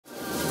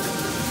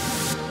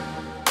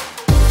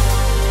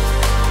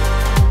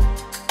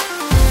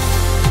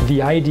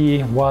The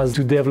idea was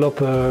to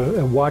develop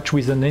a watch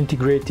with an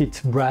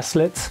integrated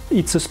bracelet.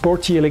 It's a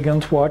sporty,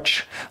 elegant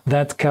watch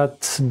that can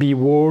be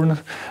worn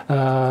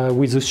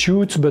with a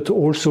suit, but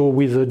also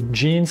with a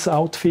jeans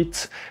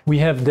outfit. We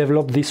have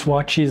developed these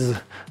watches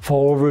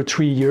for over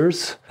 3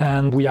 years,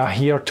 and we are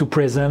here to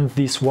present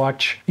this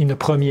watch in a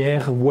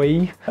premiere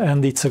way,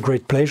 and it's a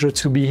great pleasure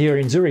to be here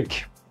in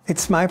Zurich.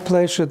 It's my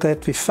pleasure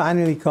that we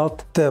finally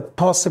got the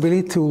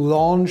possibility to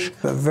launch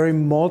a very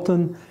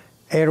modern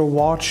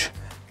Aerowatch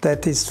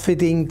that is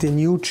fitting the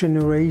new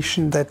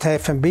generation that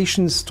have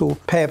ambitions to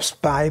perhaps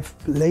buy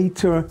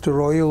later the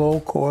Royal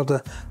Oak or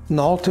the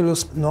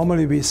Nautilus.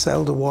 Normally we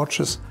sell the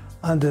watches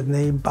under the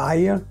name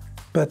Bayer,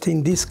 but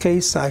in this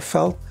case I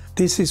felt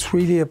this is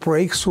really a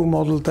breakthrough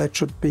model that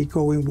should be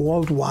going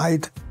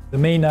worldwide. The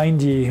main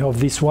idea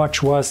of this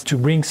watch was to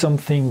bring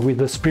something with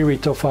the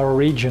spirit of our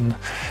region,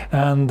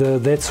 and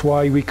that's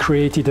why we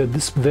created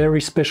this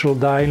very special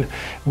dial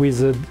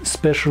with a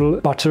special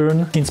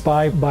pattern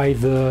inspired by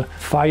the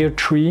fire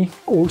tree.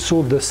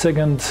 Also the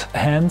second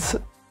hands,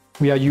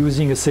 we are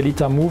using a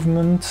Celita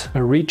movement,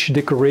 a rich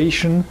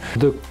decoration.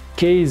 The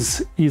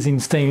case is in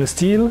stainless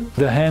steel,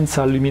 the hands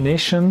are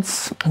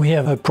luminations. We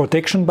have a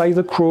protection by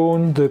the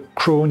crown. The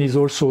crown is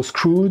also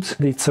screwed.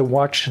 It's a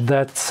watch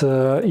that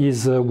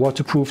is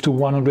waterproof to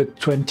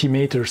 120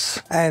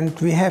 meters. And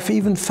we have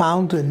even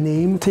found a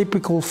name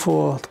typical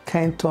for the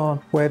canton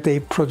where they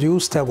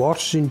produce their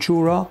watches in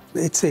Jura.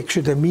 It's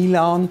actually the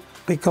Milan,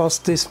 because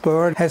this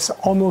bird has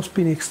almost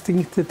been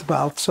extincted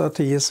about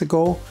 30 years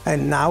ago,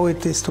 and now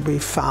it is to be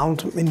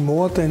found in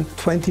more than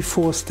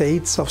 24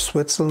 states of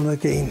Switzerland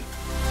again.